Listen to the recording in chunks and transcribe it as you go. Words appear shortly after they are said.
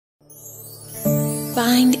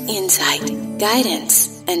Find insight,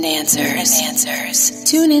 guidance, and answers.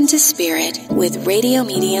 Tune into Spirit with radio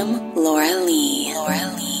medium Laura Lee.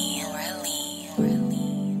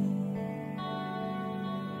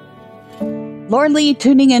 Laura Lee,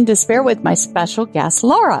 tuning into Spirit with my special guest,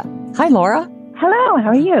 Laura. Hi, Laura. Hello,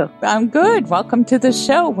 how are you? I'm good. Welcome to the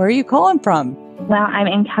show. Where are you calling from? Well, I'm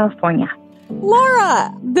in California.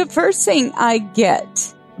 Laura, the first thing I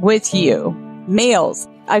get with you, males,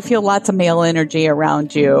 I feel lots of male energy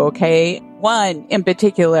around you, okay? One in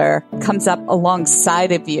particular comes up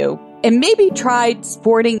alongside of you and maybe tried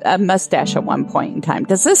sporting a mustache at one point in time.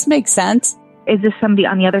 Does this make sense? Is this somebody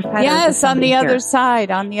on the other side? Yes, on the other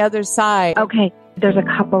side. Okay, there's a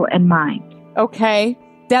couple in mind. Okay,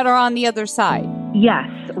 that are on the other side. Yes,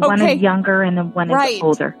 one is younger and then one is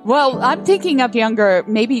older. Well, I'm thinking of younger,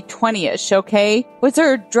 maybe 20-ish, okay? Was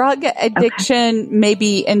there drug addiction,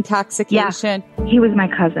 maybe intoxication? Yeah, he was my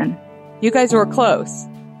cousin. You guys were close.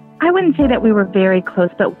 I wouldn't say that we were very close,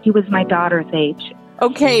 but he was my daughter's age.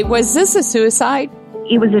 Okay, was this a suicide?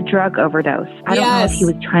 It was a drug overdose. I don't know if he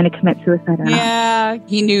was trying to commit suicide or not. Yeah,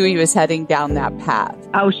 he knew he was heading down that path.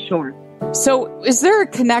 Oh, sure. So is there a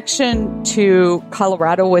connection to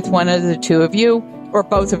Colorado with one of the two of you or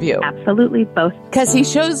both of you? Absolutely, both. Because he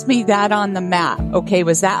shows me that on the map. Okay,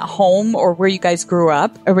 was that home or where you guys grew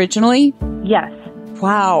up originally? Yes.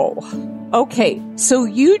 Wow. Okay, so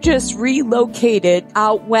you just relocated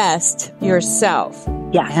out west yourself.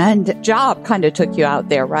 Yeah. And job kind of took you out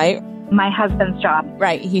there, right? My husband's job.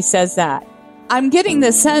 Right, he says that. I'm getting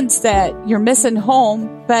the sense that you're missing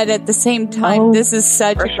home, but at the same time, this is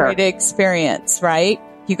such a great experience, right?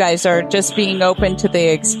 You guys are just being open to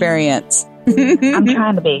the experience. I'm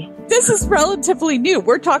trying to be. This is relatively new.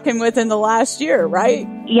 We're talking within the last year, right?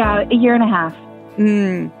 Yeah, a year and a half.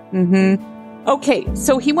 Okay,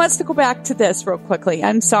 so he wants to go back to this real quickly.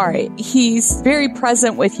 I'm sorry. He's very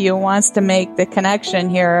present with you and wants to make the connection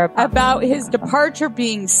here about his departure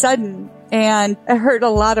being sudden and it hurt a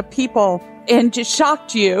lot of people and just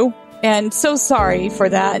shocked you. And so sorry for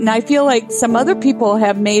that. And I feel like some other people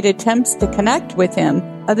have made attempts to connect with him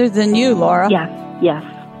other than you, Laura. Yes.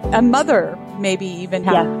 A mother maybe even.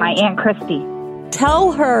 Yes, my Aunt Christy.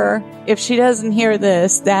 Tell her, if she doesn't hear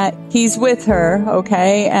this, that he's with her,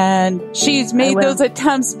 okay? And she's made those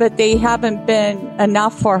attempts, but they haven't been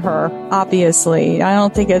enough for her, obviously. I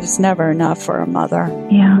don't think it's never enough for a mother.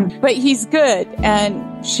 Yeah. But he's good,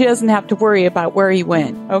 and she doesn't have to worry about where he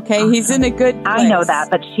went, okay? Awesome. He's in a good place. I know that,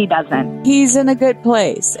 but she doesn't. He's in a good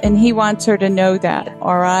place, and he wants her to know that,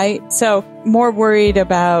 all right? So, more worried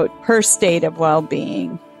about her state of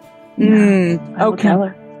well-being. I will tell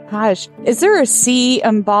her. Gosh, is there a C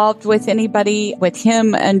involved with anybody with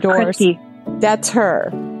him and Doris? Christy. That's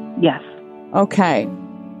her. Yes. Okay.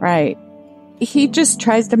 Right. He just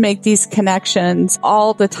tries to make these connections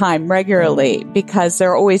all the time, regularly, because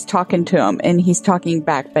they're always talking to him and he's talking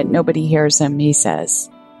back, but nobody hears him, he says.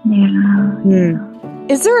 Yeah.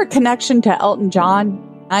 Is there a connection to Elton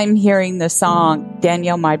John? I'm hearing the song,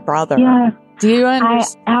 Daniel, My Brother. Yeah. Do you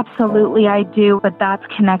understand? Absolutely, I do, but that's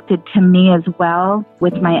connected to me as well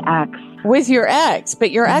with my ex. With your ex,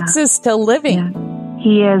 but your ex is still living. Yeah.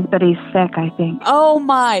 He is, but he's sick, I think. Oh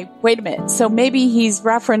my, wait a minute. So maybe he's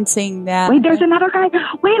referencing that. Wait, there's another guy.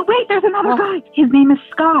 Wait, there's another guy. His name is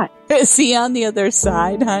Scott. Is he on the other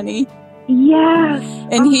side, honey? Yes.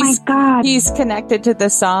 And my God. He's connected to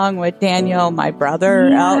the song with Daniel, My Brother,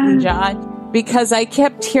 Elton John. Because I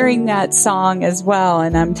kept hearing that song as well,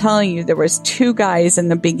 and I'm telling you, there was two guys in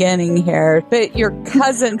the beginning here, but your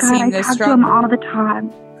cousin seemed to struggle. I talk to him all the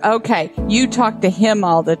time. Okay, you talk to him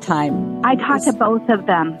all the time. I talk to both of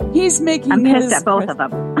them. He's making I'm pissed at both of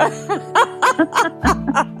them.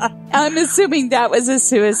 I'm assuming that was a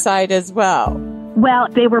suicide as well. Well,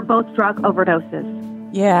 they were both drug overdoses.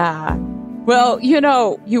 Yeah. Well,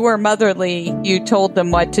 you were motherly. You told them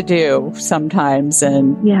what to do sometimes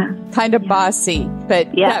and kind of bossy,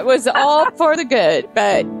 but that was all for the good.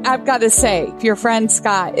 But I've got to say, your friend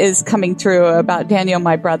Scott is coming through about Daniel,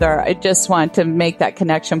 My Brother. I just want to make that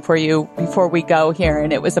connection for you before we go here.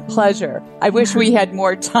 And it was a pleasure. I wish we had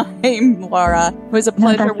more time, Laura. It was a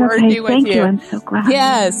pleasure working with you. I'm so glad.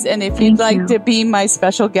 Yes. And if you'd like to be my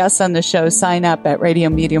special guest on the show, sign up at Radio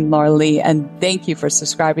Medium Laura Lee. And thank you for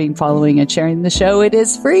subscribing, following, and sharing the show. It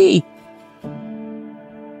is free.